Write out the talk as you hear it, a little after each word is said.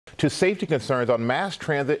to safety concerns on mass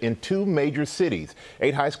transit in 2 major cities.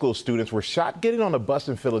 8 high school students were shot getting on a bus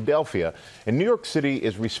in Philadelphia, and New York City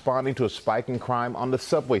is responding to a spike in crime on the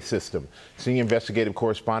subway system. Senior investigative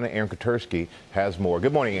correspondent Aaron Katersky has more.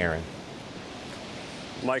 Good morning, Aaron.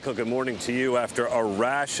 Michael, good morning to you. After a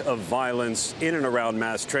rash of violence in and around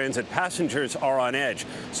mass transit, passengers are on edge.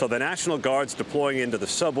 So the National Guard's deploying into the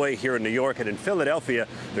subway here in New York, and in Philadelphia,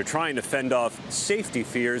 they're trying to fend off safety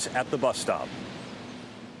fears at the bus stop.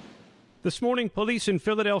 This morning, police in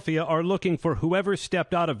Philadelphia are looking for whoever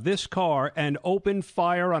stepped out of this car and opened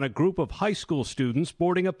fire on a group of high school students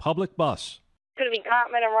boarding a public bus. Could have been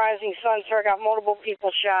Cottman and Rising Sun, sir. Got multiple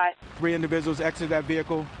people shot. 3 individuals exited that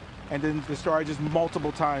vehicle, and then the story just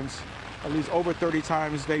multiple times, at least over 30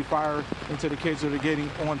 times, they fire into the kids that are getting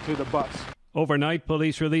onto the bus. Overnight,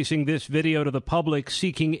 police releasing this video to the public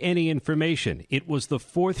seeking any information. It was the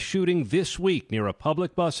 4th shooting this week near a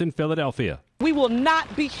public bus in Philadelphia. We will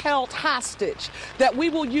not be held hostage, that we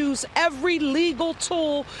will use every legal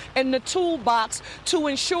tool in the toolbox to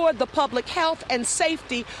ensure the public health and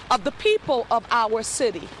safety of the people of our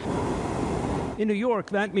city. In New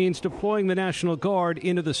York, that means deploying the National Guard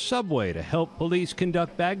into the subway to help police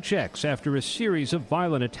conduct bag checks after a series of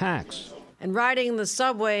violent attacks. And riding the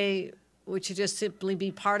subway, which should just simply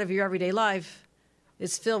be part of your everyday life,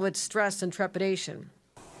 is filled with stress and trepidation.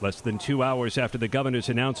 Less than 2 hours after the governor's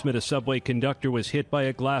announcement, a subway conductor was hit by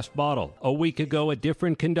a glass bottle. A week ago, a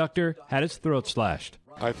different conductor had his throat slashed.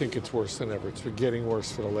 I think it's worse than ever. It's been getting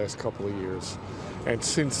worse for the last couple of years. And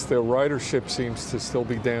since the ridership seems to still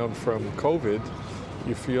be down from COVID,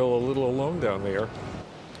 you feel a little alone down there.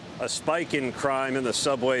 A spike in crime in the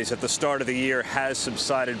subways at the start of the year has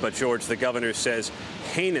subsided, but George, the governor, says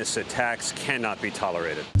heinous attacks cannot be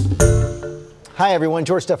tolerated. Hi, everyone.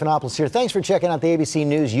 George Stephanopoulos here. Thanks for checking out the ABC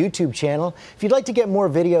News YouTube channel. If you'd like to get more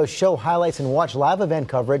videos, show highlights, and watch live event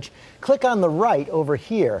coverage, click on the right over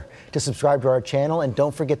here to subscribe to our channel. And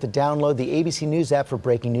don't forget to download the ABC News app for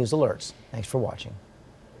breaking news alerts. Thanks for watching.